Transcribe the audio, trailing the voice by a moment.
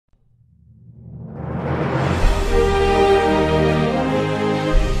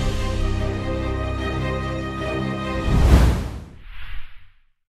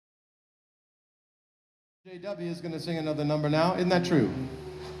JW is going to sing another number now. Isn't that true?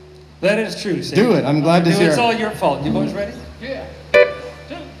 That is true. Sam. Do it. I'm glad to hear it. It's all your fault. You boys ready? Yeah.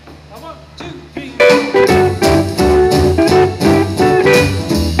 1, 2, 3.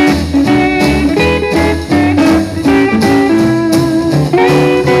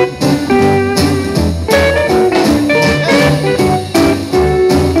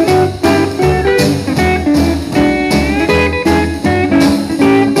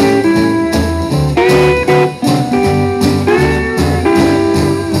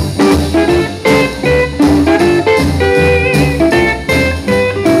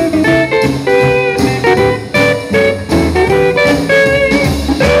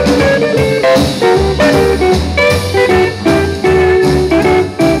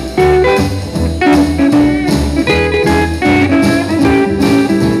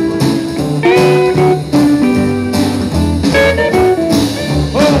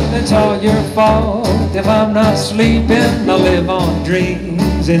 If I'm not sleeping, I live on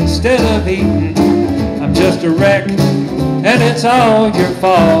dreams instead of eating. I'm just a wreck, and it's all your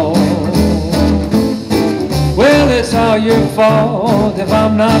fault. Well, it's all your fault if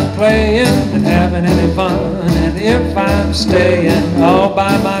I'm not playing and having any fun. And if I'm staying all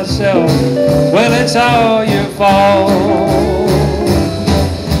by myself, well, it's all your fault.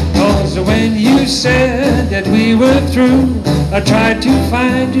 'Cause when you said that we were through, I tried to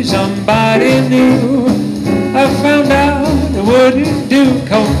find you somebody new. I found out it wouldn't do,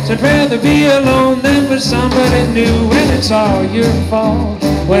 'cause I'd rather be alone than with somebody new. And it's all your fault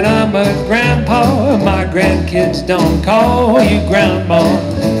when I'm a grandpa. My grandkids don't call you grandma.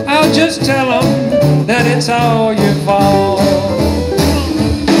 I'll just tell them that it's all your fault.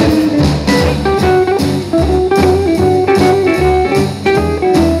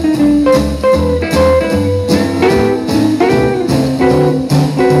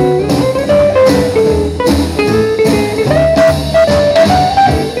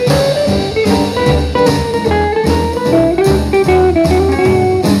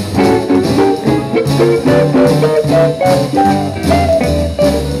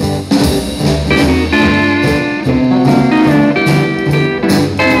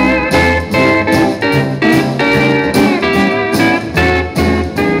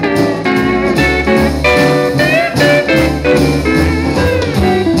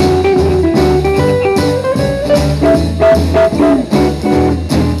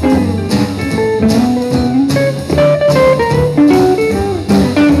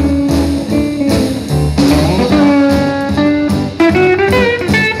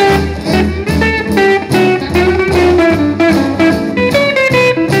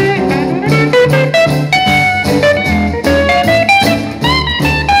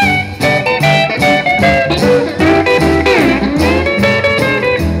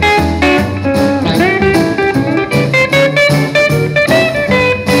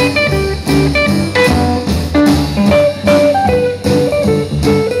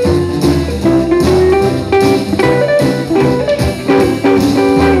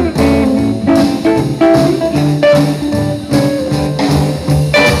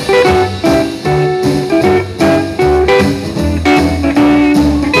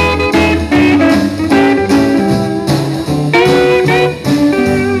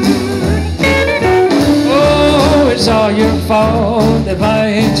 If I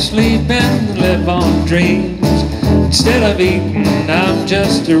ain't sleeping and live on dreams instead of eating, I'm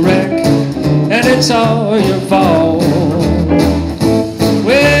just a wreck, and it's all your fault.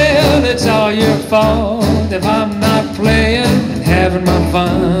 Well, it's all your fault if I'm not playing and having my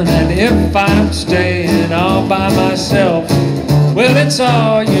fun. And if I'm staying all by myself, well, it's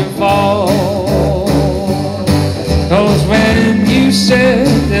all your fault. 'Cause when you said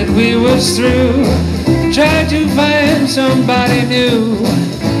that we was through, tried to find somebody new,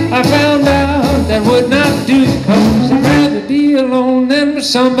 I found out that would not do, 'cause I'd rather be alone than with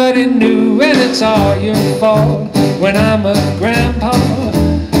somebody new. And it's all your fault when I'm a grandpa.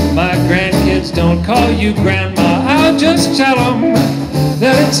 My grandkids don't call you grandma. I'll just tell them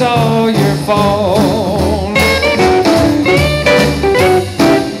that it's all your fault.